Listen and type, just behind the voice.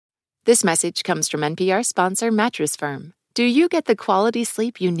This message comes from NPR sponsor Mattress Firm. Do you get the quality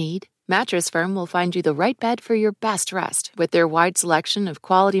sleep you need? Mattress Firm will find you the right bed for your best rest with their wide selection of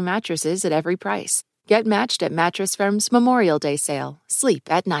quality mattresses at every price. Get matched at Mattress Firm's Memorial Day sale. Sleep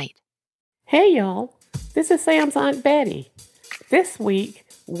at night. Hey, y'all. This is Sam's Aunt Betty. This week,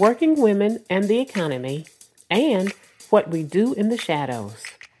 working women and the economy and what we do in the shadows.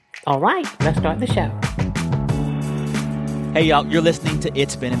 All right, let's start the show. Hey, y'all, you're listening to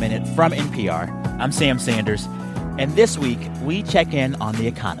It's Been a Minute from NPR. I'm Sam Sanders, and this week we check in on the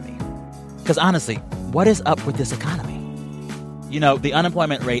economy. Because honestly, what is up with this economy? You know, the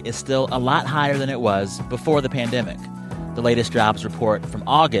unemployment rate is still a lot higher than it was before the pandemic. The latest jobs report from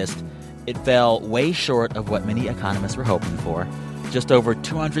August, it fell way short of what many economists were hoping for, just over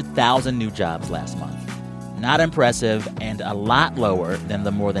 200,000 new jobs last month. Not impressive and a lot lower than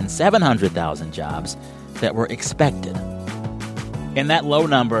the more than 700,000 jobs that were expected. And that low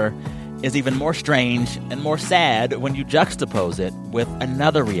number is even more strange and more sad when you juxtapose it with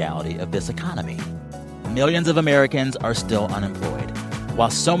another reality of this economy. Millions of Americans are still unemployed, while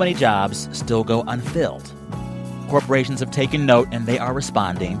so many jobs still go unfilled. Corporations have taken note and they are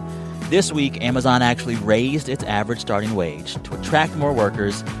responding. This week, Amazon actually raised its average starting wage to attract more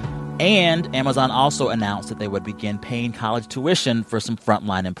workers, and Amazon also announced that they would begin paying college tuition for some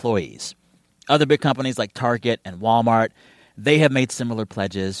frontline employees. Other big companies like Target and Walmart, they have made similar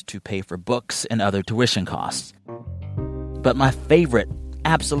pledges to pay for books and other tuition costs. But my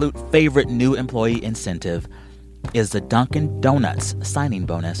absolute favorite new employee incentive is the Dunkin' Donuts signing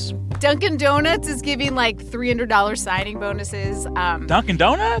bonus. Dunkin' Donuts is giving like $300 signing bonuses. Dunkin'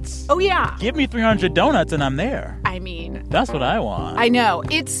 Donuts? Oh, yeah. Give me 300 donuts and I'm there. I mean, that's what I want. I know.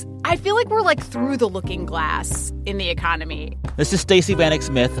 I feel like we're like through the looking glass in the economy. This is Stacey Vanek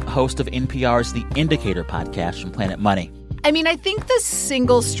Smith, host of NPR's The Indicator podcast from Planet Money. I mean, I think the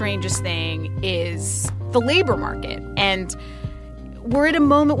single strangest thing is the labor market. And we're at a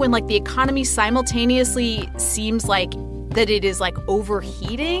moment when, like, the economy simultaneously seems like that it is, like,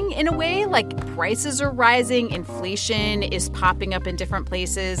 overheating in a way. Like, prices are rising, inflation is popping up in different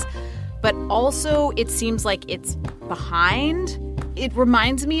places. But also, it seems like it's behind. It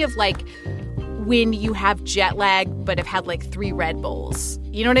reminds me of, like, when you have jet lag but have had, like, 3 Red Bulls.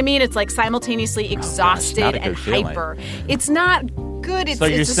 You know what I mean? It's, like, simultaneousing exhausted and hyper. It's not good. So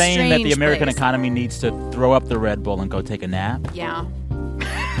you're saying that the American place. economy needs to throw up the Red Bull and go take a nap? Yeah.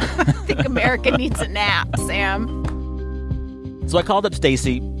 I think America needs a nap, Sam. So I called up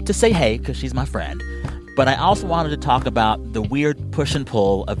Stacey to say hey, because she's my friend. But I also wanted to talk about the weird push and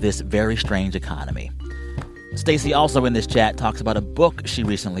pull of this very strange economy. Stacey also in this chat talks about a book she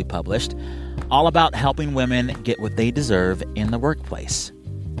recently published all about helping women get what they deserve in the workplace,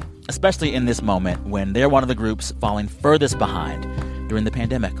 especially in this moment when they're one of the groups falling furthest behind during the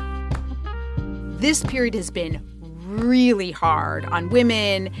pandemic. This period has been really hard on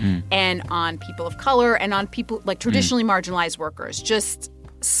women and on people of color and on people like traditionally marginalized workers, just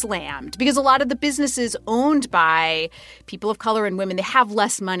slammed. Because a lot of the businesses owned by people of color and women, they have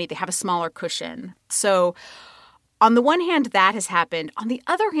less money. They have a smaller cushion. So on the one hand, that has happened. On the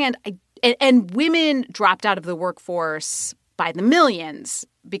other hand, and women dropped out of the workforce by the millions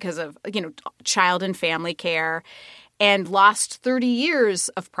because of, child and family care and lost 30 years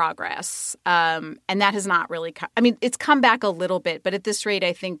of progress. And that has not really it's come back a little bit. But at this rate,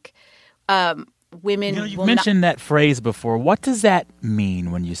 I think women you've mentioned that phrase before. What does that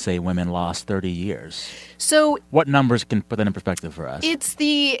mean when you say women lost 30 years? So what numbers can put that in perspective for us? It's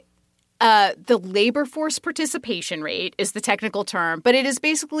the labor force participation rate is the technical term, but it is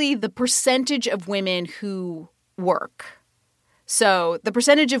basically the percentage of women who work. So the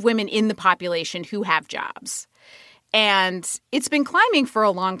percentage of women in the population who have jobs. And it's been climbing for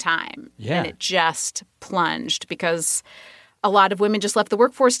a long time. Yeah. And it just plunged because a lot of women just left the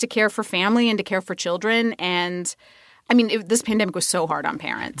workforce to care for family and to care for children. And, this pandemic was so hard on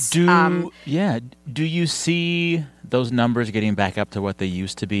parents. Do you see those numbers getting back up to what they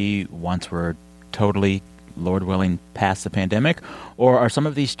used to be once we're totally, Lord willing, past the pandemic? Or are some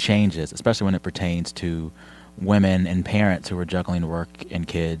of these changes, especially when it pertains to women and parents who are juggling work and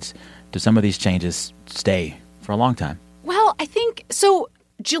kids, do some of these changes stay for a long time? Well, I think so.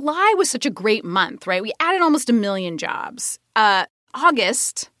 July was such a great month, right? We added almost 1 million jobs.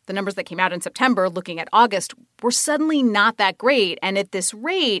 August, the numbers that came out in September, looking at August, were suddenly not that great. And at this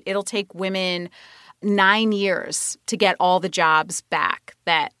rate, it'll take women 9 years to get all the jobs back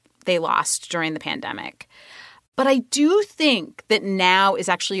that they lost during the pandemic. But I do think that now is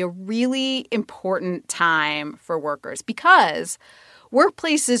actually a really important time for workers because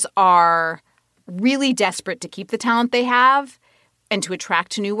workplaces are really desperate to keep the talent they have. and to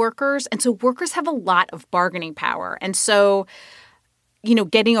attract new workers. And so workers have a lot of bargaining power. And so,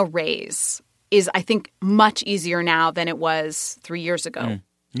 getting a raise is, I think, much easier now than it was 3 years ago.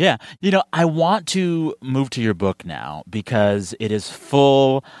 Yeah. I want to move to your book now because it is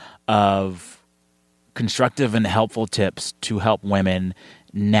full of constructive and helpful tips to help women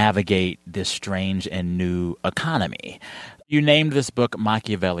navigate this strange and new economy. You named this book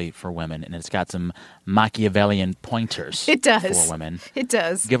Machiavelli for Women, and it's got some Machiavellian pointers for women. It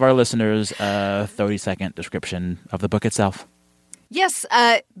does. Give our listeners a 30-second description of the book itself. Yes,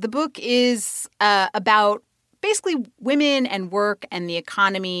 the book is about basically women and work and the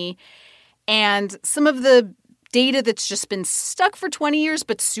economy and some of the data that's just been stuck for 20 years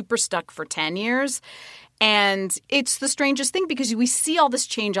but super stuck for 10 years. And it's the strangest thing because we see all this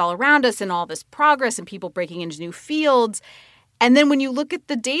change all around us and all this progress and people breaking into new fields. And then when you look at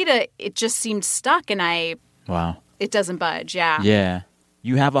the data, it just seems stuck and it doesn't budge. Yeah. Yeah.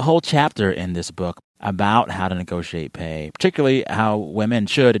 You have a whole chapter in this book about how to negotiate pay, particularly how women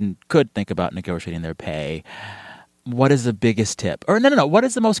should and could think about negotiating their pay. What is the biggest tip? Or no. What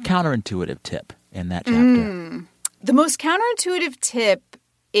is the most counterintuitive tip in that chapter? The most counterintuitive tip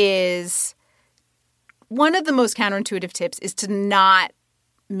is... One of the most counterintuitive tips is to not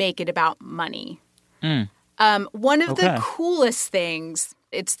make it about money. One of the coolest things,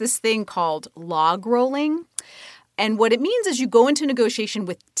 it's this thing called log rolling. And what it means is you go into negotiation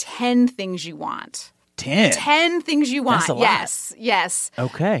with 10 things you want. 10? 10 things you want. That's a lot. Yes.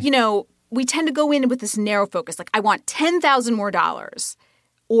 Okay. We tend to go in with this narrow focus. Like, I want $10,000 more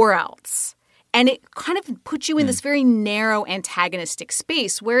or else. And it kind of puts you in this very narrow antagonistic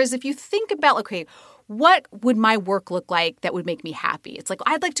space. Whereas if you think about, okay, what would my work look like that would make me happy? It's like,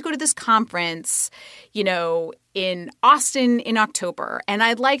 I'd like to go to this conference, in Austin in October, and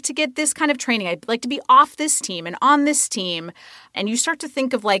I'd like to get this kind of training. I'd like to be off this team and on this team. And you start to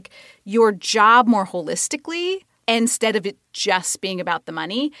think of like your job more holistically instead of it just being about the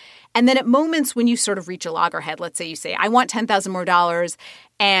money. And then at moments when you sort of reach a loggerhead, let's say you say, I want $10,000 more,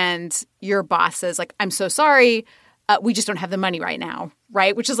 and your boss says like, I'm so sorry, we just don't have the money right now,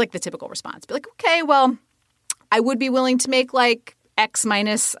 right? Which is like the typical response. Be like, okay, well, I would be willing to make like X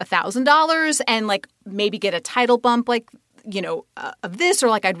minus $1,000 and like maybe get a title bump like, of this, or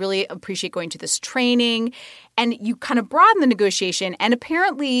like I'd really appreciate going to this training. And you kind of broaden the negotiation. And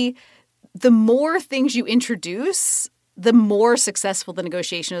apparently the more things you introduce, the more successful the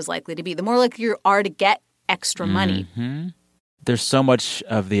negotiation is likely to be, the more likely you are to get extra money. There's so much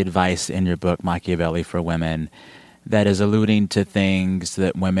of the advice in your book, Machiavelli for Women, that is alluding to things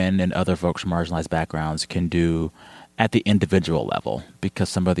that women and other folks from marginalized backgrounds can do at the individual level because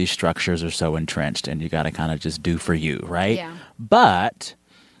some of these structures are so entrenched and you got to kind of just do for you, right? Yeah. But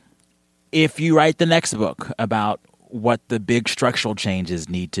if you write the next book about what the big structural changes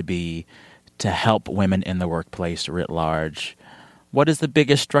need to be to help women in the workplace writ large, what is the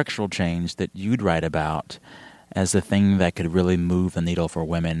biggest structural change that you'd write about as the thing that could really move the needle for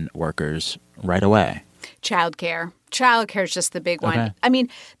women workers right away? Childcare. Childcare is just the big one. Okay. I mean,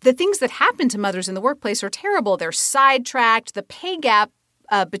 the things that happen to mothers in the workplace are terrible. They're sidetracked. The pay gap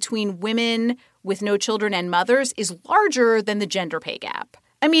between women with no children and mothers is larger than the gender pay gap.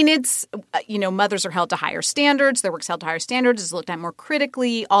 I mean, it's, mothers are held to higher standards. Their work's held to higher standards. It's looked at more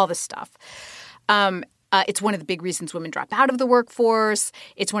critically, all this stuff. It's one of the big reasons women drop out of the workforce.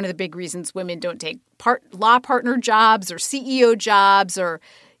 It's one of the big reasons women don't take law partner jobs or CEO jobs or,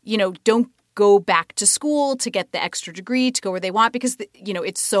 don't go back to school to get the extra degree to go where they want because,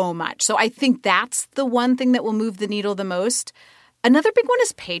 it's so much. So I think that's the one thing that will move the needle the most. Another big one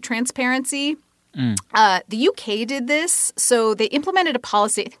is pay transparency. The UK did this. So they implemented a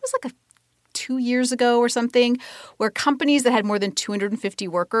policy, I think it was like 2 years ago or something, where companies that had more than 250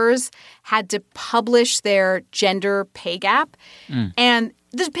 workers had to publish their gender pay gap. And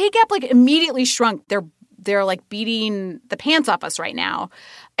the pay gap immediately shrunk. They're like beating the pants off us right now.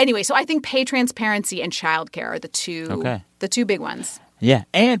 Anyway, so I think pay transparency and childcare are the two big ones. Yeah,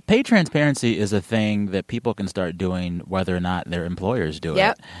 and pay transparency is a thing that people can start doing whether or not their employers do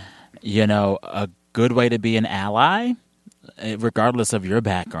it. A good way to be an ally, regardless of your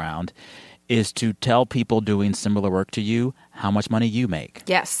background, is to tell people doing similar work to you how much money you make.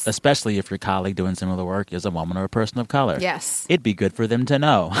 Yes. Especially if your colleague doing similar work is a woman or a person of color. Yes. It'd be good for them to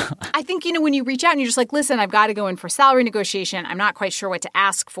know. I think, when you reach out and you're just like, listen, I've got to go in for salary negotiation. I'm not quite sure what to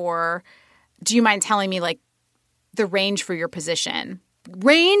ask for. Do you mind telling me, the range for your position?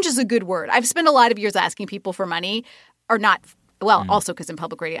 Range is a good word. I've spent a lot of years asking people for money, or not Well, also because in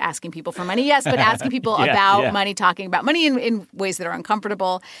public radio, asking people for money, yes, but asking people about money, talking about money in ways that are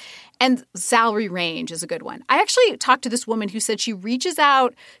uncomfortable. And salary range is a good one. I actually talked to this woman who said she reaches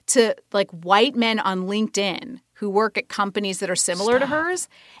out to like white men on LinkedIn who work at companies that are similar to hers.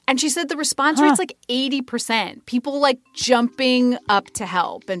 And she said the response rate's like 80%. People like jumping up to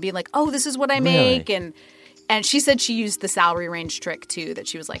help and being like, oh, this is what I make. And she said she used the salary range trick, too, that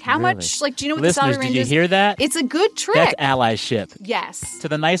she was like, how much? Like, do you know what the salary range is? Listeners, did you hear that? It's a good trick. That's allyship. Yes. To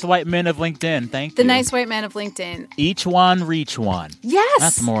the nice white men of LinkedIn, thank you. The nice white men of LinkedIn. Each one, reach one. Yes.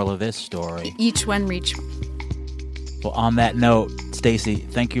 That's the moral of this story. Each one, reach one. Well, on that note, Stacey,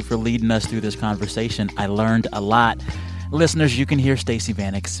 thank you for leading us through this conversation. I learned a lot. Listeners, you can hear Stacey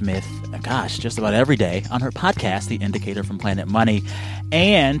Vanek Smith, just about every day on her podcast, The Indicator from Planet Money.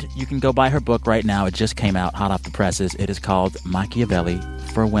 And you can go buy her book right now. It just came out hot off the presses. It is called Machiavelli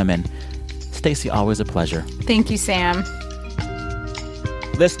for Women. Stacey, always a pleasure. Thank you, Sam.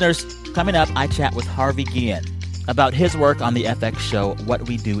 Listeners, coming up, I chat with Harvey Guillen about his work on the FX show What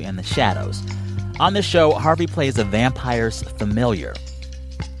We Do in the Shadows. On this show, Harvey plays a vampire's familiar.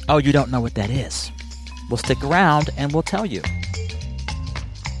 Oh, you don't know what that is? Well, stick around and we'll tell you.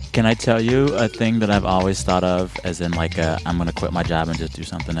 Can I tell you a thing that I've always thought of as in like I'm going to quit my job and just do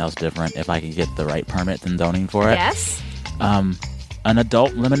something else different if I can get the right permit and zoning for it? Yes? An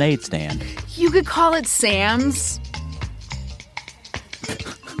adult lemonade stand. You could call it Sam's.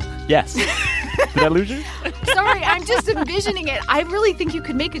 Yes. Did I lose you? Sorry, I'm just envisioning it. I really think you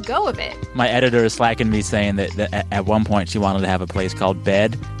could make a go of it. My editor is slacking me saying that at one point she wanted to have a place called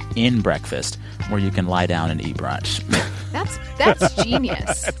Bed in Breakfast where you can lie down and eat brunch. That's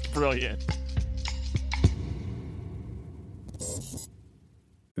genius. That's brilliant.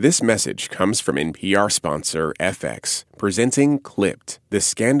 This message comes from NPR sponsor FX, presenting Clipped, the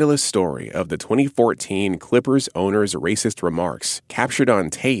scandalous story of the 2014 Clippers owner's racist remarks captured on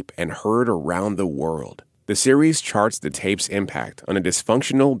tape and heard around the world. The series charts the tape's impact on a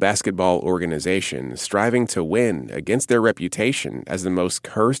dysfunctional basketball organization striving to win against their reputation as the most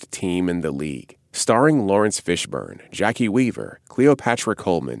cursed team in the league. Starring Lawrence Fishburne, Jackie Weaver, Cleopatra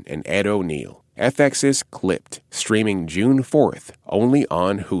Coleman, and Ed O'Neill. FX's Clipped, streaming June 4th, only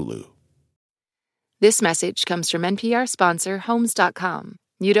on Hulu. This message comes from NPR sponsor Homes.com.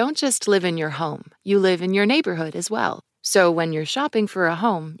 You don't just live in your home, you live in your neighborhood as well. So when you're shopping for a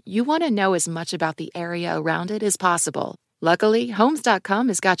home, you want to know as much about the area around it as possible. Luckily, Homes.com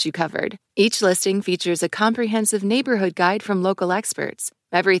has got you covered. Each listing features a comprehensive neighborhood guide from local experts.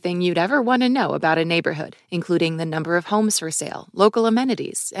 Everything you'd ever want to know about a neighborhood, including the number of homes for sale, local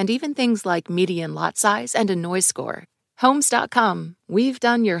amenities, and even things like median lot size and a noise score. Homes.com. We've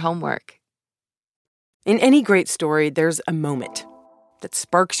done your homework. In any great story, there's a moment that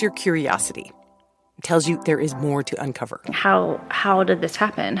sparks your curiosity. It tells you there is more to uncover. How did this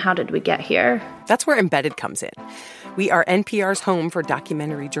happen? How did we get here? That's where Embedded comes in. We are NPR's home for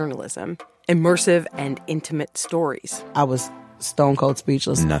documentary journalism, immersive and intimate stories. I was stone cold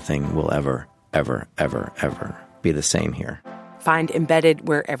speechless. Nothing will ever, ever, ever, ever be the same here. Find Embedded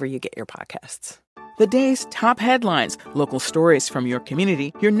wherever you get your podcasts. The day's top headlines, local stories from your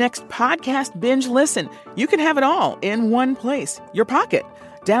community, your next podcast binge listen. You can have it all in one place, your pocket.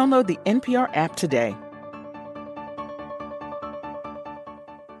 Download the NPR app today.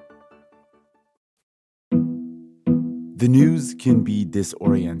 The news can be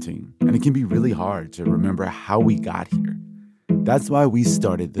disorienting, and it can be really hard to remember how we got here. That's why we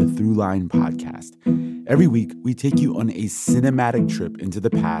started the Throughline podcast. Every week, we take you on a cinematic trip into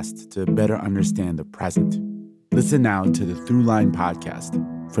the past to better understand the present. Listen now to the Throughline podcast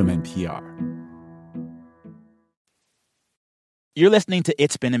from NPR. You're listening to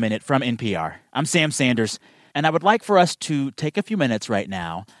It's Been a Minute from NPR. I'm Sam Sanders, and I would like for us to take a few minutes right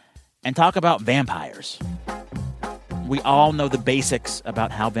now and talk about vampires. We all know the basics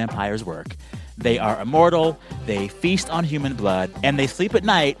about how vampires work. They are immortal, they feast on human blood, and they sleep at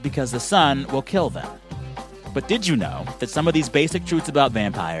night because the sun will kill them. But did you know that some of these basic truths about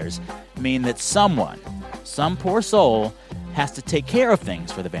vampires mean that someone, some poor soul, has to take care of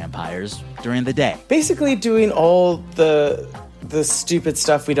things for the vampires during the day? Basically doing all the stupid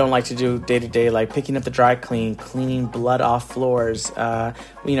stuff we don't like to do day to day, like picking up the dry cleaning blood off floors,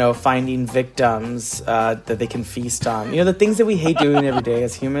 finding victims that they can feast on. The things that we hate doing every day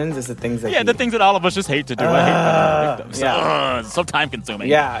as humans is the things that the things that all of us just hate to do. I hate victims. Yeah. It's so time consuming.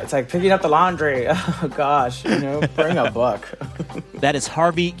 Yeah, it's like picking up the laundry. Oh gosh, bring a book. That is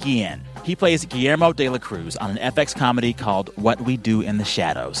Harvey Guillen. He plays Guillermo de la Cruz on an FX comedy called What We Do in the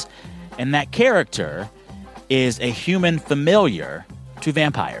Shadows. And that character is a human familiar to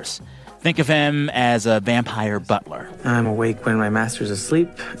vampires. Think of him as a vampire butler. I'm awake when my master's asleep,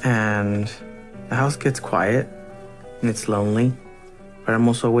 and the house gets quiet, and it's lonely. But I'm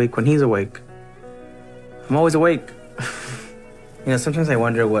also awake when he's awake. I'm always awake. Sometimes I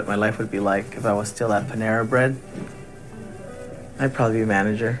wonder what my life would be like if I was still at Panera Bread. I'd probably be a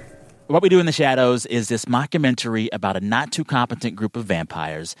manager. What We Do in the Shadows is this mockumentary about a not-too-competent group of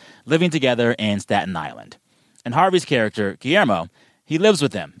vampires living together in Staten Island. And Harvey's character, Guillermo, he lives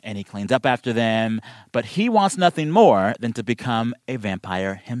with them, and he cleans up after them, but he wants nothing more than to become a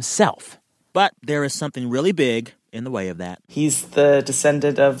vampire himself. But there is something really big in the way of that. He's the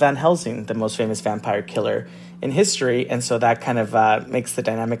descendant of Van Helsing, the most famous vampire killer in history, and so that kind of makes the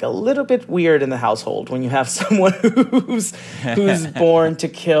dynamic a little bit weird in the household when you have someone who's born to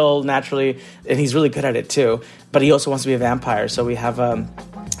kill naturally, and he's really good at it too, but he also wants to be a vampire, so we have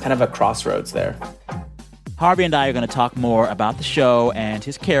kind of a crossroads there. Harvey and I are going to talk more about the show and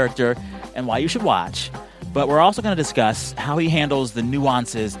his character and why you should watch, but we're also going to discuss how he handles the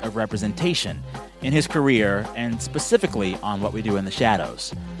nuances of representation in his career and specifically on What We Do in the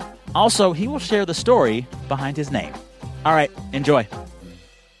Shadows. Also, he will share the story behind his name. All right, enjoy.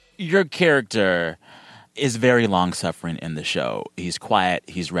 Your character is very long-suffering in the show. He's quiet,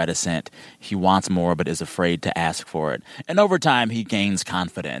 he's reticent, he wants more but is afraid to ask for it. And over time, he gains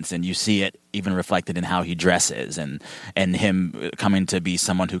confidence, and you see it even reflected in how he dresses and him coming to be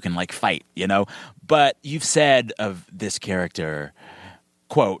someone who can, fight, But you've said of this character,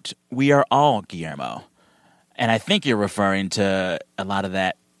 quote, "We are all Guillermo." And I think you're referring to a lot of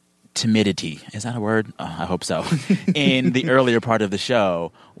that timidity. Is that a word? Oh, I hope so. In the earlier part of the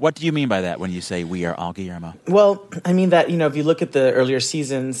show. What do you mean by that when you say we are all Guillermo? Well, I mean that, if you look at the earlier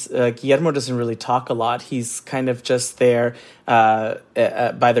seasons, Guillermo doesn't really talk a lot. He's kind of just there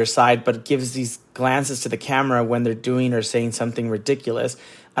by their side, but gives these glances to the camera when they're doing or saying something ridiculous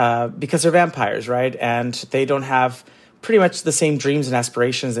because they're vampires, right? And they don't have pretty much the same dreams and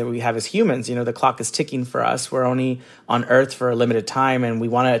aspirations that we have as humans. The clock is ticking for us. We're only on Earth for a limited time, and we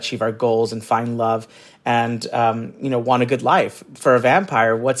want to achieve our goals and find love and, want a good life. For a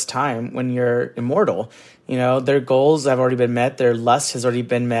vampire, what's time when you're immortal? Their goals have already been met. Their lust has already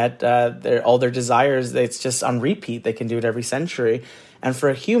been met. All their desires, it's just on repeat. They can do it every century. And for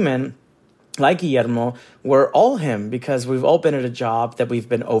a human like Guillermo, we're all him because we've all been at a job that we've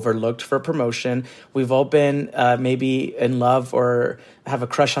been overlooked for promotion. We've all been maybe in love or have a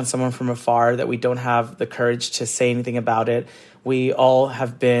crush on someone from afar that we don't have the courage to say anything about it. We all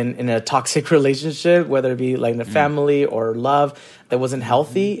have been in a toxic relationship, whether it be in a family or love that wasn't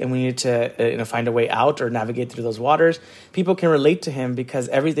healthy, and we needed to find a way out or navigate through those waters. People can relate to him because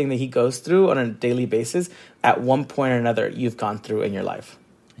everything that he goes through on a daily basis, at one point or another, you've gone through in your life.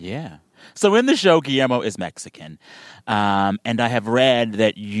 Yeah. So in the show, Guillermo is Mexican, and I have read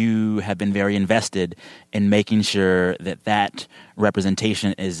that you have been very invested in making sure that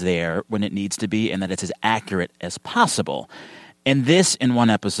representation is there when it needs to be and that it's as accurate as possible. And this, in one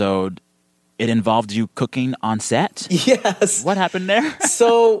episode, it involved you cooking on set? Yes. What happened there?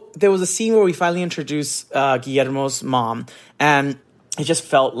 So there was a scene where we finally introduced Guillermo's mom, and it just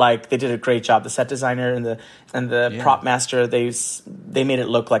felt like they did a great job. The set designer and the prop master, they made it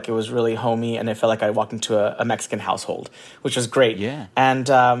look like it was really homey, and it felt like I walked into a Mexican household, which was great. Yeah.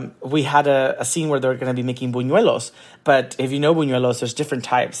 And we had a scene where they were going to be making buñuelos. But if you know buñuelos, there's different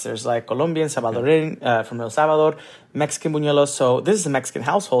types. There's Colombian, Salvadoran, from El Salvador, Mexican buñuelos. So this is a Mexican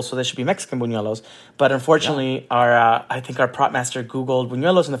household, so there should be Mexican buñuelos. But unfortunately, I think our prop master Googled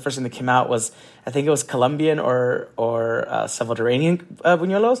buñuelos, and the first thing that came out was, I think it was Colombian or Salvadoranian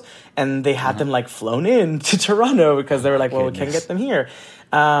buñuelos, and they had them flown in to Toronto because they were like, well, we can't get them here.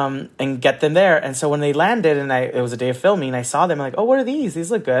 And get them there. And so when they landed, and it was a day of filming, I saw them, I'm like, oh, what are these? These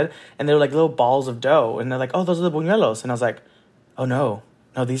look good. And they were like little balls of dough. And they're like, oh, those are the buñuelos. And I was like, oh, no,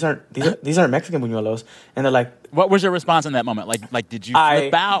 these aren't Mexican buñuelos. And they're like, what was your response in that moment? Like did you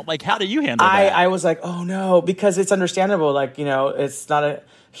flip out? How do you handle that? I was like, oh, no, because it's understandable. It's not a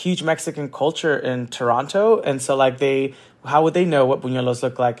huge Mexican culture in Toronto. And so how would they know what buñuelos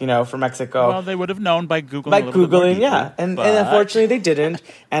look like, from Mexico? Well, they would have known by Googling. By Googling, yeah. And unfortunately, they didn't.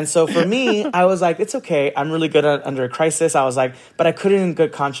 And so for me, I was like, it's okay. I'm really good under a crisis. I was like, but I couldn't in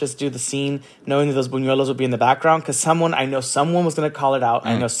good conscience do the scene knowing that those buñuelos would be in the background because I know someone was going to call it out.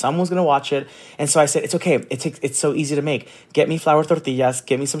 I know someone was going to watch it. And so I said, it's okay. It's so easy to make. Get me flour tortillas,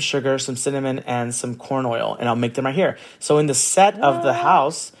 get me some sugar, some cinnamon, and some corn oil, and I'll make them right here. So in the set of the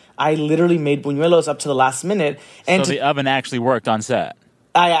house, I literally made buñuelos up to the last minute. And so the oven actually worked on set?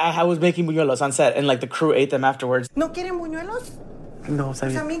 I was making buñuelos on set, and the crew ate them afterwards. ¿No quieren buñuelos? No, está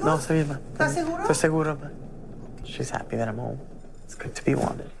bien. amigos? No, está bien, ma. ¿Estás seguro? Estoy seguro, ma. She's happy that I'm home. It's good to be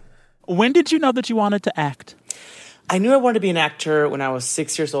wanted. When did you know that you wanted to act? I knew I wanted to be an actor when I was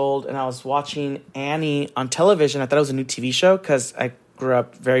 6 years old, and I was watching Annie on television. I thought it was a new TV show because I grew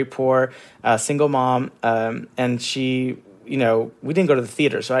up very poor, single mom, and she, we didn't go to the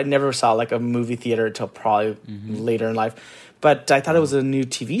theater, so I never saw like a movie theater until probably later in life. But I thought it was a new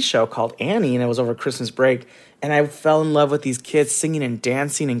TV show called Annie, and it was over Christmas break. And I fell in love with these kids singing and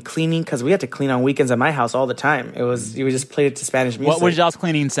dancing and cleaning because we had to clean on weekends at my house all the time. You would just play it to Spanish music. What was y'all's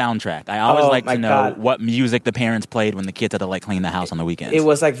cleaning soundtrack? I always like to know what music the parents played when the kids had to like clean the house on the weekends. It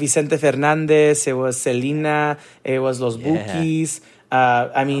was like Vicente Fernandez. It was Selena. It was Los Bukis.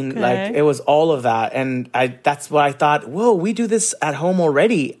 Like it was all of that. And that's what I thought, whoa, we do this at home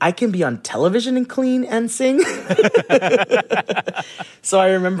already. I can be on television and clean and sing. So I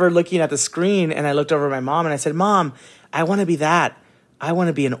remember looking at the screen and I looked over at my mom and I said, Mom, I want to be that. I want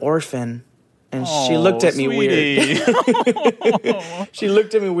to be an orphan. And she looked at me weird. She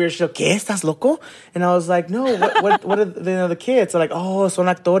looked at me weird. She said, ¿Qué? ¿Estás loco? And I was like, no, what are the kids? They're like, oh, son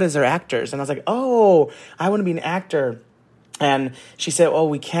actores, they're actors. And I was like, oh, I want to be an actor. And she said, oh,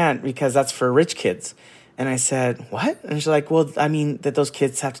 we can't because that's for rich kids. And I said, what? And she's like, well, I mean, that those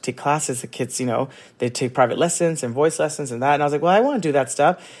kids have to take classes. The kids, they take private lessons and voice lessons and that. And I was like, well, I want to do that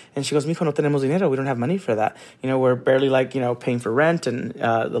stuff. And she goes, mijo, no tenemos dinero. We don't have money for that. We're barely paying for rent and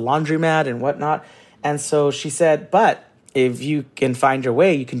the laundromat and whatnot. And so she said, but if you can find your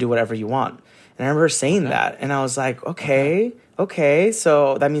way, you can do whatever you want. And I remember her saying that. And I was like, okay,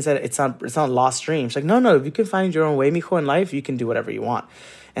 so that means that it's not a lost dream. She's like, no, if you can find your own way, mijo, in life, you can do whatever you want.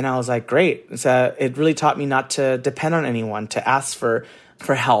 And I was like, great. So it really taught me not to depend on anyone, to ask for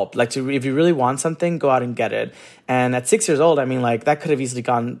help. Like, if you really want something, go out and get it. And at 6 years old, I mean, like, that could have easily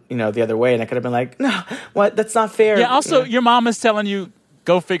gone, the other way. And I could have been like, no, what? That's not fair. Yeah, also, your mom is telling you,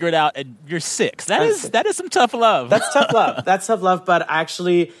 go figure it out, and you're 6. That is some tough love. That's tough love. That's tough love. But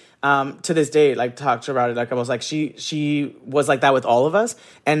actually, to this day, like, talked about it, like, I was like, she was like that with all of us.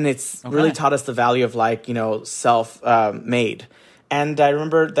 And it's really taught us the value of, like, self-made. And I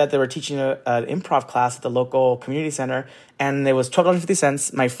remember that they were teaching an improv class at the local community center, and it was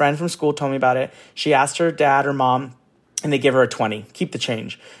 $12.50. My friend from school told me about it. She asked her dad or mom, and they gave her a 20. Keep the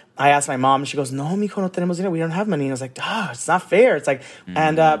change. I asked my mom, and she goes, no, mijo, no tenemos dinero. We don't have money. And I was like, it's not fair. It's like,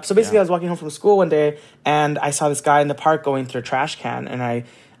 so basically I was walking home from school one day, and I saw this guy in the park going through a trash can, and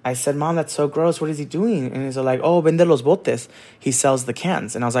I said, Mom, that's so gross. What is he doing? And he's like, oh, vende los botes. He sells the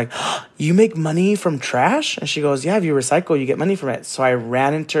cans. And I was like, you make money from trash? And she goes, yeah, if you recycle, you get money from it. So I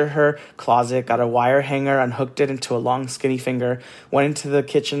ran into her closet, got a wire hanger, unhooked it into a long, skinny finger, went into the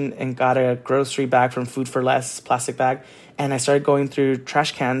kitchen and got a grocery bag from Food for Less, plastic bag. And I started going through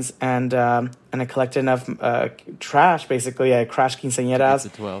trash cans, and I collected enough trash, basically. I crashed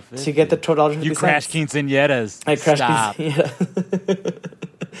quinceañeras to get the $12.50. You crashed quinceañeras. I crashed quinceañeras.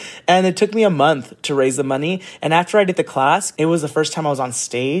 And it took me a month to raise the money. And after I did the class, it was the first time I was on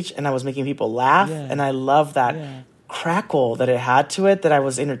stage, and I was making people laugh. Yeah. And I love that crackle that it had to it, that I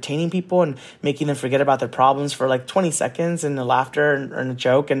was entertaining people and making them forget about their problems for like 20 seconds in the laughter and a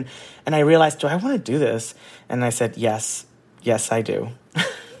joke. And I realized, do I want to do this? And I said, yes, I do.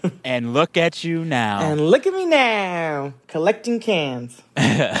 And look at you now. And look at me now, collecting cans.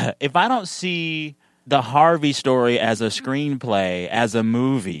 If I don't see the Harvey story as a screenplay, as a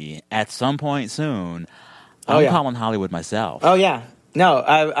movie, at some point soon, I'm calling Hollywood myself. Oh, yeah. No,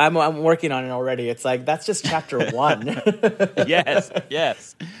 I'm working on it already. It's like, that's just chapter 1. Yes.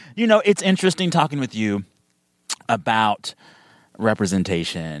 It's interesting talking with you about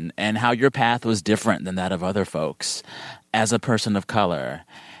representation and how your path was different than that of other folks as a person of color.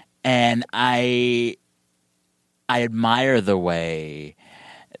 And I admire the way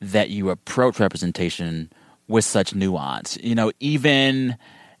that you approach representation with such nuance. Even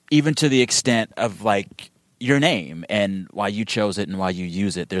to the extent of like your name and why you chose it and why you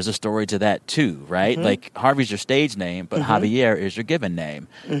use it. There's a story to that too, right? Mm-hmm. Like Harvey's your stage name, but Javier is your given name.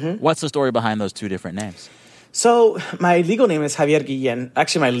 Mm-hmm. What's the story behind those two different names? So my legal name is Javier Guillen.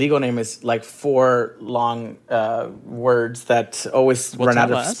 Actually, my legal name is like 4 long words that always run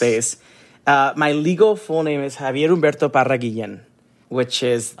out of space. My legal full name is Javier Humberto Parra Guillen, which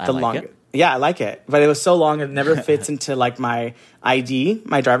is the longest. Yeah, I like it. But it was so long, it never fits into, like, my ID,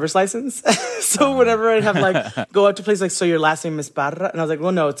 my driver's license. So whenever I have, like, go out to places, like, so your last name is Parra? And I was like,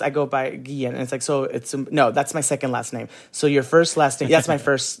 well, no, I go by Guillen. And it's like, so it's, no, that's my second last name. So your first last name, that's my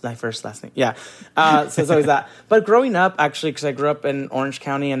first last name. Yeah. So it's always that. But growing up, actually, because I grew up in Orange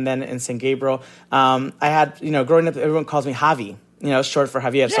County and then in San Gabriel, I had, growing up, everyone calls me Javi. Short for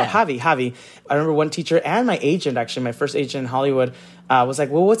Javier. Yeah. So Javi. I remember one teacher and my agent, actually, my first agent in Hollywood, was like,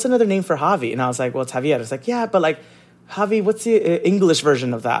 well, what's another name for Javi? And I was like, well, it's Javier. It's like, yeah, but like, Javi, what's the English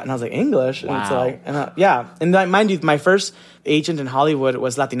version of that? And I was like, English? And Wow. it's like, yeah. And mind you, my first agent in Hollywood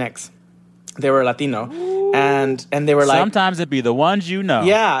was Latinx. They were Latino. Ooh. And they were like... Sometimes it'd be the ones you know.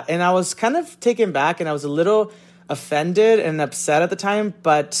 Yeah, and I was kind of taken back, and I was a little offended and upset at the time.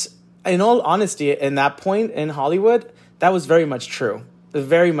 But in all honesty, in that point in Hollywood, that was very much true.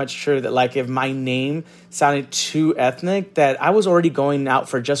 Very much true that, like, if my name sounded too ethnic, that I was already going out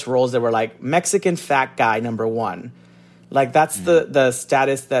for just roles that were like Mexican fat guy #1. Like, that's the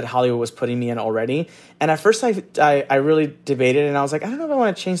status that Hollywood was putting me in already. And at first I really debated, and I was like, I don't know if I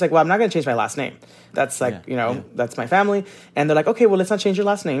want to change. Like, well, I'm not going to change my last name. That's like, that's my family. And they're like, okay, well, let's not change your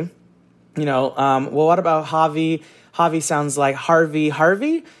last name. Well, what about Javi? Javi sounds like Harvey.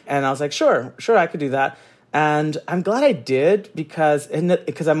 And I was like, sure, I could do that. And I'm glad I did because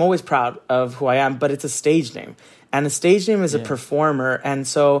I'm always proud of who I am, but it's a stage name. And a stage name is a performer. And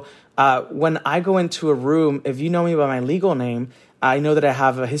so when I go into a room, if you know me by my legal name, I know that I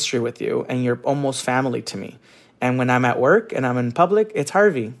have a history with you and you're almost family to me. And when I'm at work and I'm in public, it's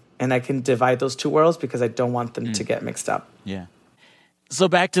Harvey. And I can divide those two worlds because I don't want them to get mixed up. Yeah. So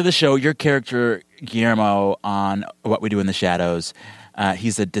back to the show, your character, Guillermo, on What We Do in the Shadows,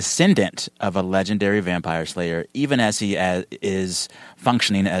 he's a descendant of a legendary vampire slayer, even as he is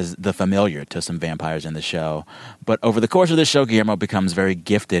functioning as the familiar to some vampires in the show. But over the course of the show, Guillermo becomes very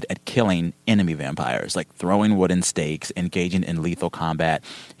gifted at killing enemy vampires, like throwing wooden stakes, engaging in lethal combat.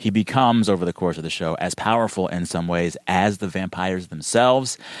 He becomes, over the course of the show, as powerful in some ways as the vampires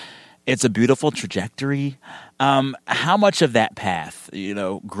themselves. It's a beautiful trajectory. How much of that path,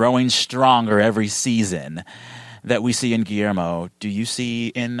 growing stronger every season, that we see in Guillermo, do you see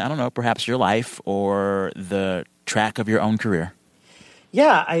in, I don't know, perhaps your life or the track of your own career?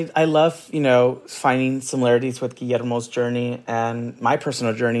 Yeah, I love, finding similarities with Guillermo's journey and my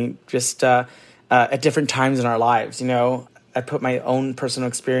personal journey just at different times in our lives. I put my own personal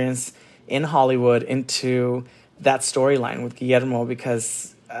experience in Hollywood into that storyline with Guillermo because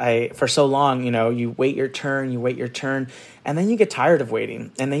for so long, you wait your turn, and then you get tired of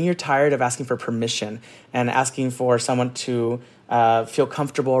waiting. And then you're tired of asking for permission and asking for someone to feel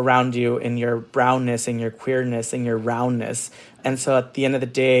comfortable around you in your brownness, in your queerness, in your roundness. And so at the end of the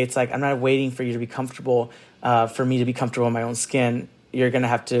day, it's like, I'm not waiting for you to be comfortable, for me to be comfortable in my own skin. You're going to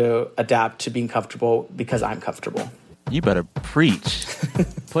have to adapt to being comfortable because I'm comfortable. You better preach.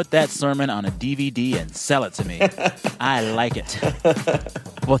 Put that sermon on a DVD and sell it to me. I like it.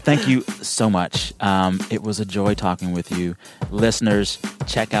 Well, thank you so much. It was a joy talking with you. Listeners,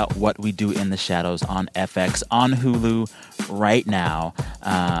 check out What We Do in the Shadows on FX, on Hulu right now.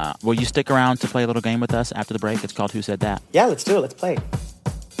 Will you stick around to play a little game with us after the break? It's called Who Said That? Yeah, let's do it. Let's play.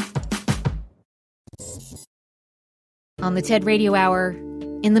 On the TED Radio Hour,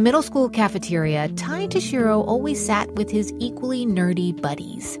 in the middle school cafeteria, Tai Toshiro always sat with his equally nerdy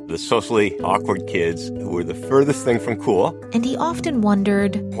buddies. The socially awkward kids who were the furthest thing from cool. And he often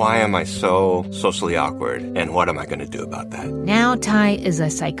wondered, why am I so socially awkward, and what am I going to do about that? Now Tai is a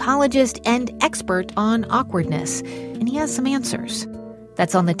psychologist and expert on awkwardness, and he has some answers.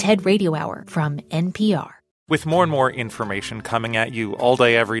 That's on the TED Radio Hour from NPR. With more and more information coming at you all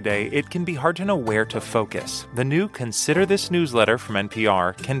day, every day, it can be hard to know where to focus. The new Consider This newsletter from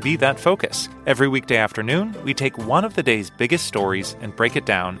NPR can be that focus. Every weekday afternoon, we take one of the day's biggest stories and break it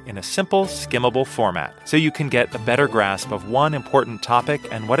down in a simple, skimmable format, so you can get a better grasp of one important topic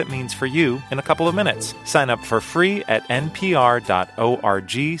and what it means for you in a couple of minutes. Sign up for free at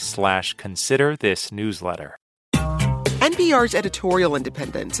npr.org/considerthisnewsletter. NPR's editorial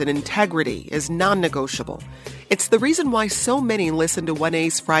independence and integrity is non-negotiable. It's the reason why so many listen to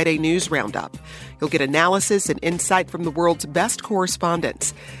 1A's Friday News Roundup. You'll get analysis and insight from the world's best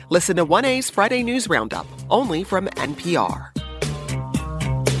correspondents. Listen to 1A's Friday News Roundup, only from NPR.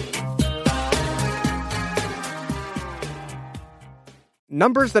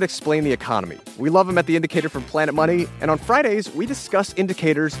 Numbers that explain the economy. We love them at The Indicator from Planet Money. And on Fridays, we discuss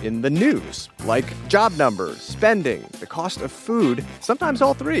indicators in the news, like job numbers, spending, the cost of food, sometimes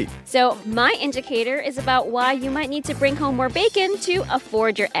all three. So my indicator is about why you might need to bring home more bacon to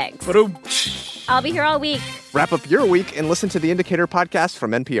afford your eggs. I'll be here all week. Wrap up your week and listen to The Indicator podcast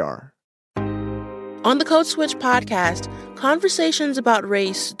from NPR. On the Code Switch podcast, conversations about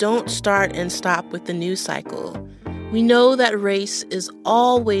race don't start and stop with the news cycle. We know that race is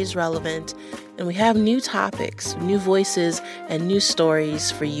always relevant, and we have new topics, new voices, and new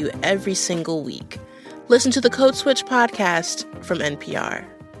stories for you every single week. Listen to the Code Switch podcast from NPR.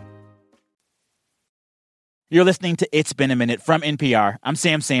 You're listening to It's Been a Minute from NPR. I'm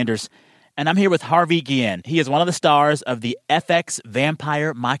Sam Sanders, and I'm here with Harvey Guillen. He is one of the stars of the FX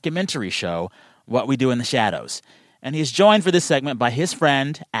vampire mockumentary show, What We Do in the Shadows. And he's joined for this segment by his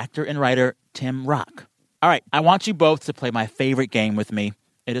friend, actor and writer Tim Rock. All right, I want you both to play my favorite game with me.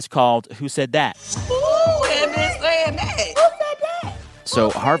 It is called Who Said That? Ooh, and been saying that. Who said that? So,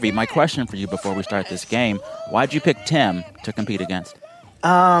 Harvey, my question for you before we start this game, why'd you pick Tim to compete against?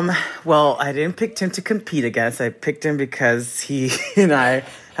 Well, I didn't pick Tim to compete against. I picked him because he and I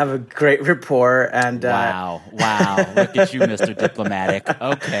have a great rapport. And Wow. Look at you, Mr. Diplomatic.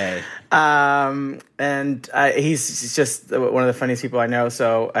 Okay. And he's just one of the funniest people I know.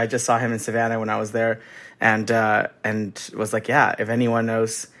 So I just saw him in Savannah when I was there, and was like, yeah, if anyone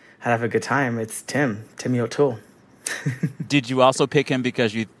knows how to have a good time, it's Timmy O'Toole. Did you also pick him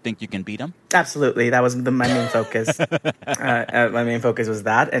because you think you can beat him? Absolutely. That was my main focus. My main focus was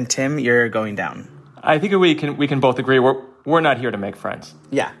that. And Tim, you're going down. I think we can both agree we're not here to make friends.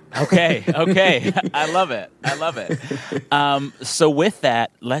 Yeah. Okay. I love it. So with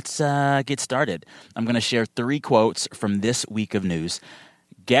that, let's get started. I'm going to share 3 quotes from this week of news.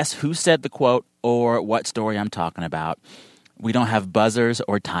 Guess who said the quote or what story I'm talking about. We don't have buzzers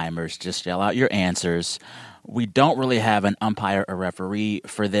or timers. Just yell out your answers. We don't really have an umpire or referee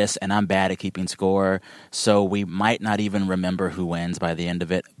for this, and I'm bad at keeping score, so we might not even remember who wins by the end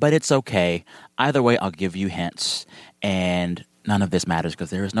of it. But it's okay. Either way, I'll give you hints, and none of this matters because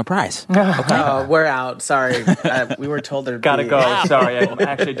there is no prize. Okay. We're out. Sorry. We were told there'd Gotta go. Sorry, I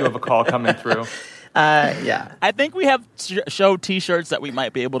actually do have a call coming through. Yeah. I think we have show T-shirts that we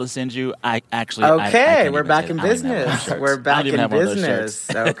might be able to send you. We're back in business. We're back in business.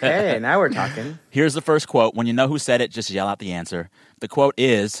 Okay, now we're talking. Here's the first quote. When you know who said it, just yell out the answer. The quote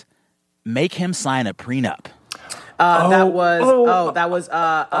is, "Make him sign a prenup." That was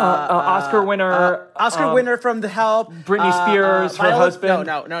Oscar winner. Oscar winner from The Help. Britney Spears, her husband.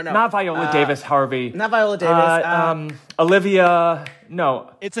 No. Not Viola Davis, Harvey. Not Viola Davis. Olivia.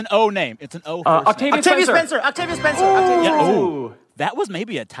 No. It's an O name. It's an O. Octavia Spencer. Ooh. That was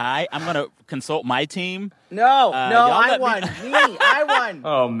maybe a tie. I'm going to consult my team. No, I won. I won.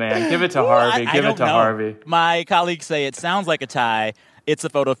 Oh, man. Give it to Harvey. Give it to Harvey. My colleagues say it sounds like a tie. It's a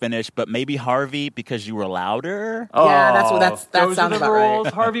photo finish, but maybe Harvey because you were louder. Yeah, that those sounds are the about rules.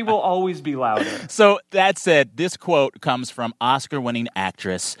 right. Harvey will always be louder. So that said, this quote comes from Oscar-winning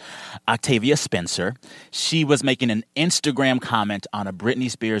actress Octavia Spencer. She was making an Instagram comment on a Britney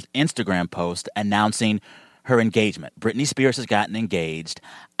Spears Instagram post announcing her engagement. Britney Spears has gotten engaged.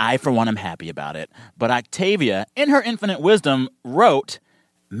 I, for one, am happy about it. But Octavia, in her infinite wisdom, wrote,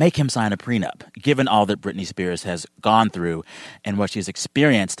 "Make him sign a prenup," given all that Britney Spears has gone through and what she's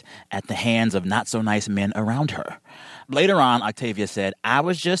experienced at the hands of not-so-nice men around her. Later on, Octavia said, "I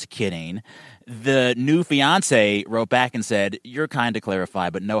was just kidding." The new fiancé wrote back and said, "You're kind to clarify,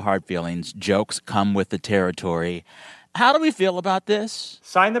 but no hard feelings. Jokes come with the territory." How do we feel about this?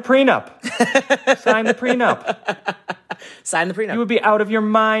 Sign the prenup. Sign the prenup. Sign the prenup. You would be out of your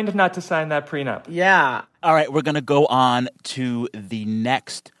mind not to sign that prenup. Yeah. All right, we're going to go on to the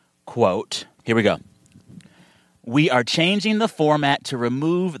next quote. Here we go. "We are changing the format to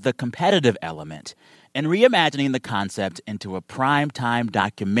remove the competitive element and reimagining the concept into a primetime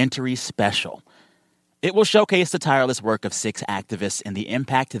documentary special. It will showcase the tireless work of 6 activists and the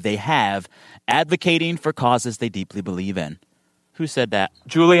impact they have advocating for causes they deeply believe in." Who said that?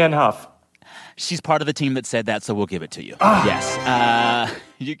 Julianne Hough. She's part of the team that said that, so we'll give it to you. Yes.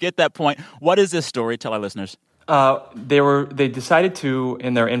 You get that point. What is this story? Tell our listeners. They decided to,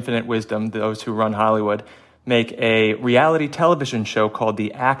 in their infinite wisdom, those who run Hollywood, make a reality television show called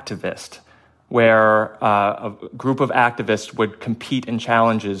The Activist, where a group of activists would compete in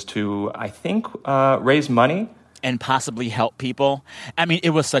challenges to, I think, raise money. And possibly help people. I mean, it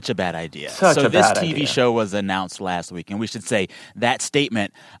was such a bad idea. This TV show was announced last week, and we should say that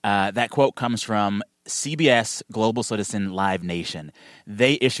statement, that quote comes from CBS Global Citizen Live Nation.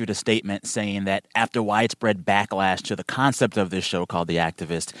 They issued a statement saying that after widespread backlash to the concept of this show called The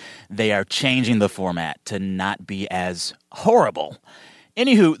Activist, they are changing the format to not be as horrible.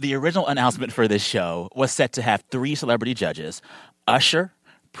 Anywho, the original announcement for this show was set to have 3 celebrity judges, Usher,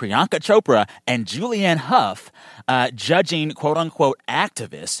 Priyanka Chopra, and Julianne Hough, judging quote-unquote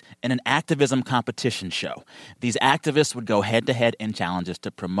activists in an activism competition show. These activists would go head-to-head in challenges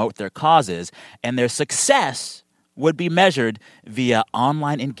to promote their causes, and their success would be measured via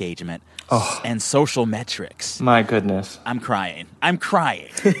online engagement and social metrics. My goodness. I'm crying.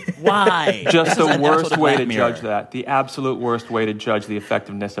 Why? Just the worst way to judge that. The absolute worst way to judge the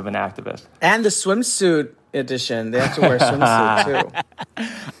effectiveness of an activist. And the swimsuit edition. They have to wear swimsuit, too.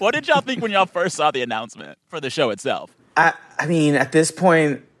 What did y'all think when y'all first saw the announcement for the show itself? I mean, at this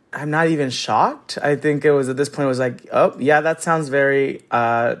point, I'm not even shocked. I think it was at this point, it was like, oh, yeah, that sounds very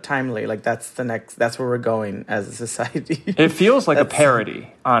timely. Like, that's where we're going as a society. It feels like a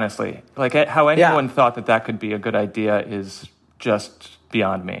parody, honestly. Like, how anyone thought that could be a good idea is just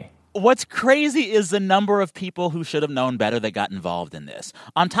beyond me. What's crazy is the number of people who should have known better that got involved in this.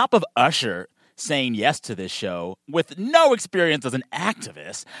 On top of Usher saying yes to this show with no experience as an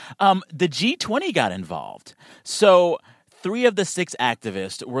activist, the G20 got involved. So 3 of the 6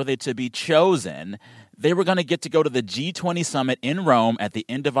 activists, were they to be chosen, they were going to get to go to the G20 summit in Rome at the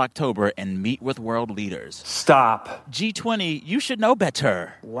end of October and meet with world leaders. Stop. G20, you should know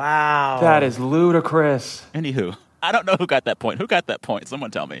better. Wow. That is ludicrous. Anywho, I don't know who got that point. Who got that point?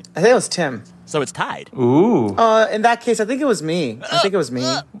 Someone tell me. I think it was Tim. So it's tied. Ooh. In that case, I think it was me.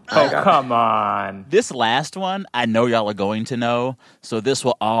 Come on. This last one, I know y'all are going to know. So this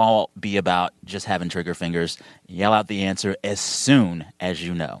will all be about just having trigger fingers. Yell out the answer as soon as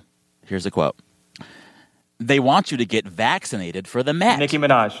you know. Here's a quote. They want you to get vaccinated for the Met. Nicki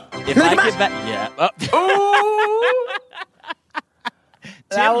Minaj. If I get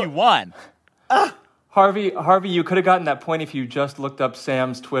Tim, you won. Harvey, you could have gotten that point if you just looked up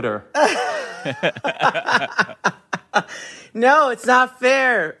Sam's Twitter. No, it's not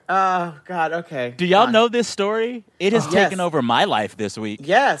fair. Oh, God, okay. Do y'all know this story? It has taken over my life this week.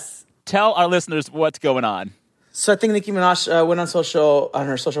 Yes. Tell our listeners what's going on. So I think Nicki Minaj went on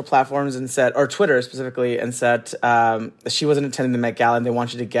her social platforms and said, or Twitter specifically, and said she wasn't attending the Met Gala and they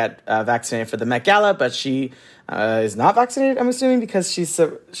want you to get vaccinated for the Met Gala, but she is not vaccinated, I'm assuming, because she's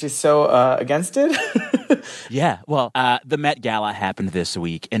so against it. Yeah, well, the Met Gala happened this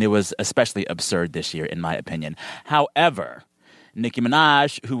week, and it was especially absurd this year, in my opinion. However, Nicki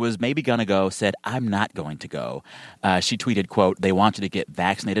Minaj, who was maybe going to go, said, I'm not going to go. She tweeted, quote, they want you to get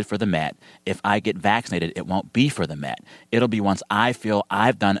vaccinated for the Met. If I get vaccinated, it won't be for the Met. It'll be once I feel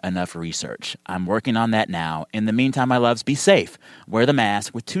I've done enough research. I'm working on that now. In the meantime, my loves, be safe. Wear the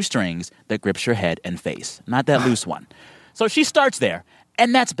mask with 2 strings that grips your head and face, not that loose one. So she starts there.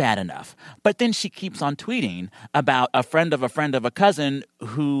 And that's bad enough. But then she keeps on tweeting about a friend of a cousin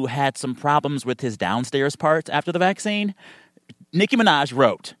who had some problems with his downstairs parts after the vaccine. Nicki Minaj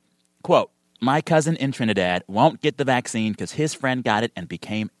wrote, quote, my cousin in Trinidad won't get the vaccine because his friend got it and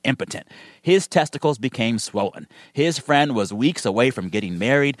became impotent. His testicles became swollen. His friend was weeks away from getting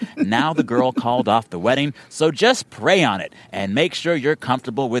married. Now the girl called off the wedding. So just pray on it and make sure you're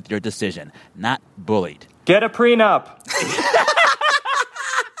comfortable with your decision, not bullied. Get a prenup.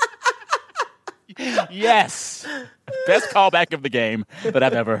 Yes. Best callback of the game that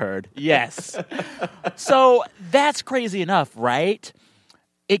I've ever heard. Yes. So that's crazy enough, right?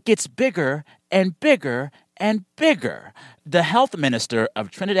 It gets bigger and bigger and bigger. The health minister of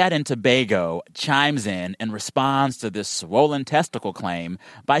Trinidad and Tobago chimes in and responds to this swollen testicle claim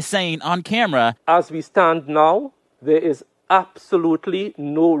by saying on camera, as we stand now, there is absolutely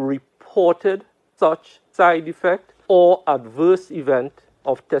no reported such side effect or adverse event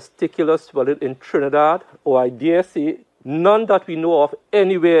of testicular swelling in Trinidad, or I dare say, none that we know of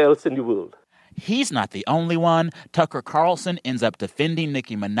anywhere else in the world. He's not the only one. Tucker Carlson ends up defending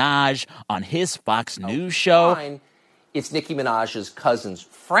Nicki Minaj on his Fox News show. Fine. It's Nicki Minaj's cousin's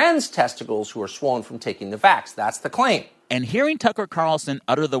friend's testicles who are swollen from taking the vax. That's the claim. And hearing Tucker Carlson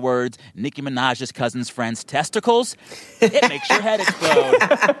utter the words, Nicki Minaj's cousin's friend's testicles, it makes your head explode.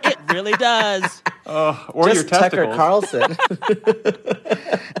 It really does. Or just your testicles. Tucker Carlson.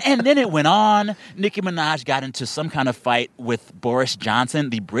 And then it went on. Nicki Minaj got into some kind of fight with Boris Johnson,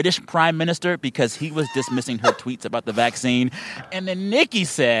 the British Prime Minister, because he was dismissing her tweets about the vaccine. And then Nicki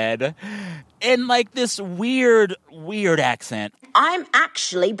said, in like this weird accent, I'm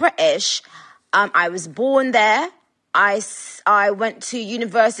actually British. I was born there. I went to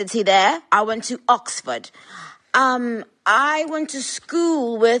university there. I went to Oxford. I went to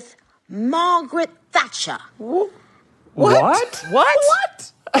school with Margaret Thatcher. What?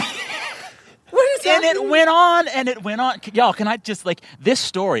 And it went on, and it went on. Y'all, can I just, like, this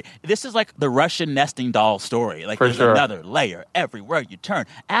story, this is like the Russian nesting doll story. Like, there's another layer everywhere you turn.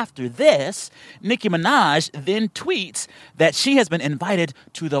 After this, Nicki Minaj then tweets that she has been invited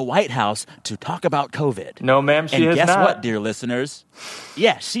to the White House to talk about COVID. No, ma'am, she has not. And guess what, dear listeners?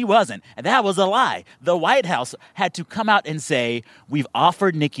 Yeah, she wasn't. And that was a lie. The White House had to come out and say, we've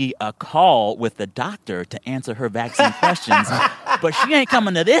offered Nicki a call with the doctor to answer her vaccine questions, but she ain't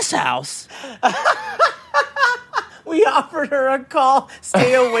coming to this house. We offered her a call.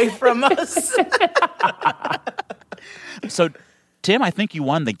 Stay away from us. So, Tim, I think you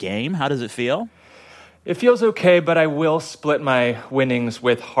won the game. How does it feel? It feels okay, but I will split my winnings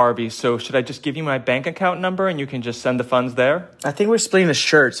with Harvey. So should I just give you my bank account number and you can just send the funds there? I think we're splitting the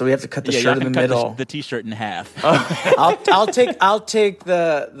shirt, so we have to cut the shirt in the middle. The T-shirt in half. I'll take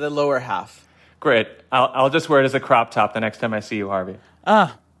the lower half. Great. I'll just wear it as a crop top the next time I see you, Harvey.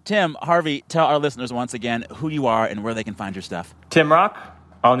 Tim, Harvey, tell our listeners once again who you are and where they can find your stuff. Tim Rock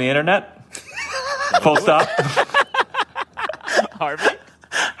on the internet. Full stop. Harvey?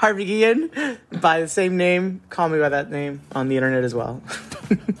 Harvey Guillen, by the same name. Call me by that name on the internet as well.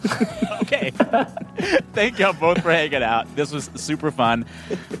 Okay. Thank y'all both for hanging out. This was super fun.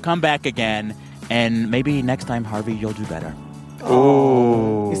 Come back again, and maybe next time, Harvey, you'll do better.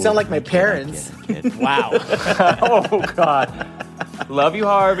 Oh. You sound like my parents. Wow. Oh, God. Love you,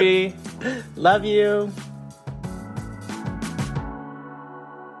 Harvey. Love you.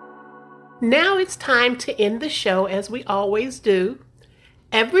 Now it's time to end the show as we always do.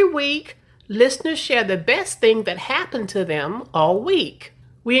 Every week, listeners share the best thing that happened to them all week.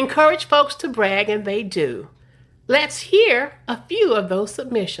 We encourage folks to brag, and they do. Let's hear a few of those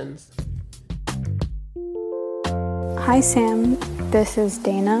submissions. Hi, Sam. This is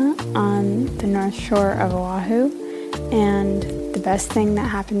Dana on the North Shore of Oahu. And the best thing that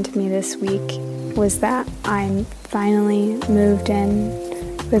happened to me this week was that I finally moved in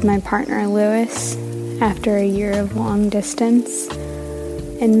with my partner, Lewis, after a year of long distance.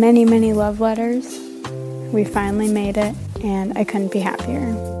 And many, many love letters. We finally made it, and I couldn't be happier.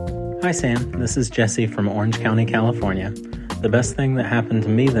 Hi, Sam. This is Jesse from Orange County, California. The best thing that happened to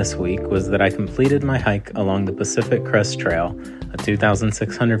me this week was that I completed my hike along the Pacific Crest Trail, a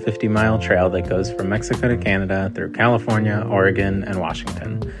 2,650-mile trail that goes from Mexico to Canada through California, Oregon, and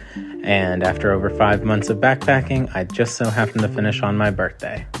Washington. And after over 5 months of backpacking, I just so happened to finish on my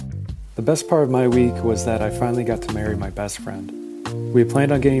birthday. The best part of my week was that I finally got to marry my best friend. We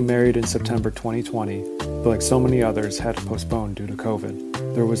planned on getting married in September 2020, but like so many others, had to postpone due to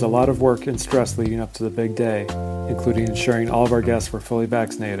COVID. There was a lot of work and stress leading up to the big day, including ensuring all of our guests were fully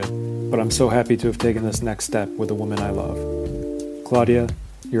vaccinated, but I'm so happy to have taken this next step with the woman I love. Claudia,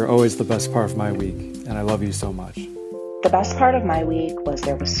 you're always the best part of my week, and I love you so much. The best part of my week was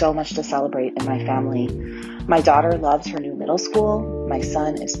there was so much to celebrate in my family. My daughter loves her new middle school, my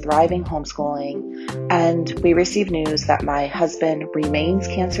son is thriving homeschooling, and we received news that my husband remains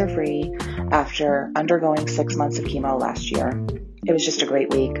cancer-free after undergoing 6 months of chemo last year. It was just a great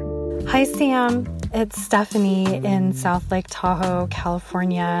week. Hi, Sam. It's Stephanie in South Lake Tahoe,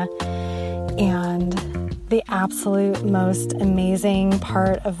 California. And the absolute most amazing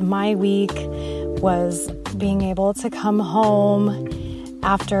part of my week was being able to come home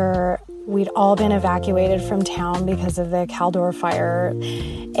after we'd all been evacuated from town because of the Caldor fire.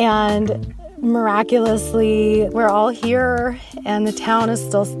 And miraculously, we're all here and the town is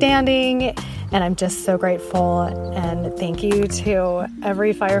still standing. And I'm just so grateful. And thank you to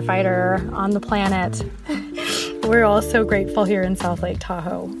every firefighter on the planet. We're all so grateful here in South Lake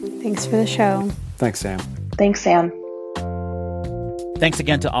Tahoe. Thanks for the show. Thanks, Sam. Thanks, Sam. Thanks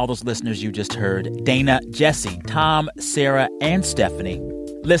again to all those listeners you just heard. Dana, Jesse, Tom, Sarah, and Stephanie.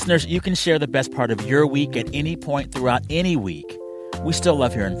 Listeners, you can share the best part of your week at any point throughout any week. We still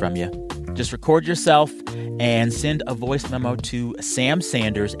love hearing from you. Just record yourself and send a voice memo to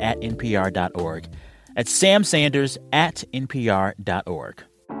samsanders@npr.org. That's samsanders@npr.org.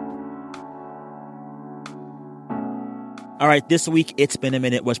 All right, this week, It's Been a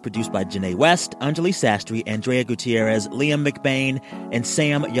Minute was produced by Janae West, Anjali Sastry, Andrea Gutierrez, Liam McBain, and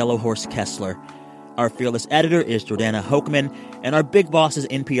Sam Yellowhorse Kessler. Our fearless editor is Jordana Hochman, and our big boss is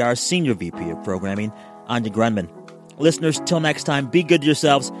NPR's Senior VP of Programming, Anya Grundman. Listeners, till next time, be good to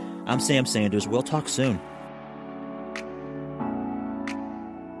yourselves. I'm Sam Sanders. We'll talk soon.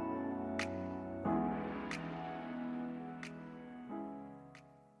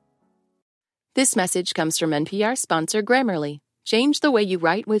 This message comes from NPR sponsor Grammarly. Change the way you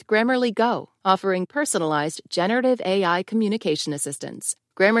write with Grammarly Go, offering personalized generative AI communication assistance.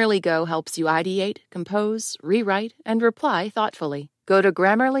 Grammarly Go helps you ideate, compose, rewrite, and reply thoughtfully. Go to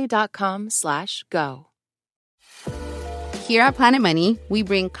Grammarly.com/go. Here at Planet Money, we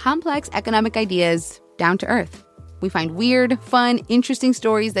bring complex economic ideas down to earth. We find weird, fun, interesting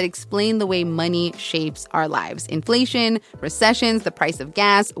stories that explain the way money shapes our lives. Inflation, recessions, the price of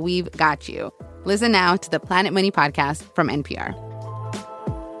gas, we've got you. Listen now to the Planet Money podcast from NPR.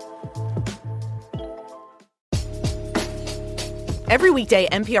 Every weekday,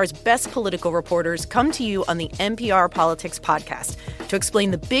 NPR's best political reporters come to you on the NPR Politics Podcast to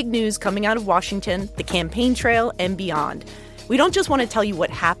explain the big news coming out of Washington, the campaign trail, and beyond. We don't just want to tell you what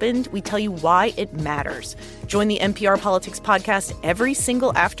happened, we tell you why it matters. Join the NPR Politics Podcast every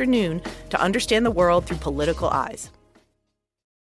single afternoon to understand the world through political eyes.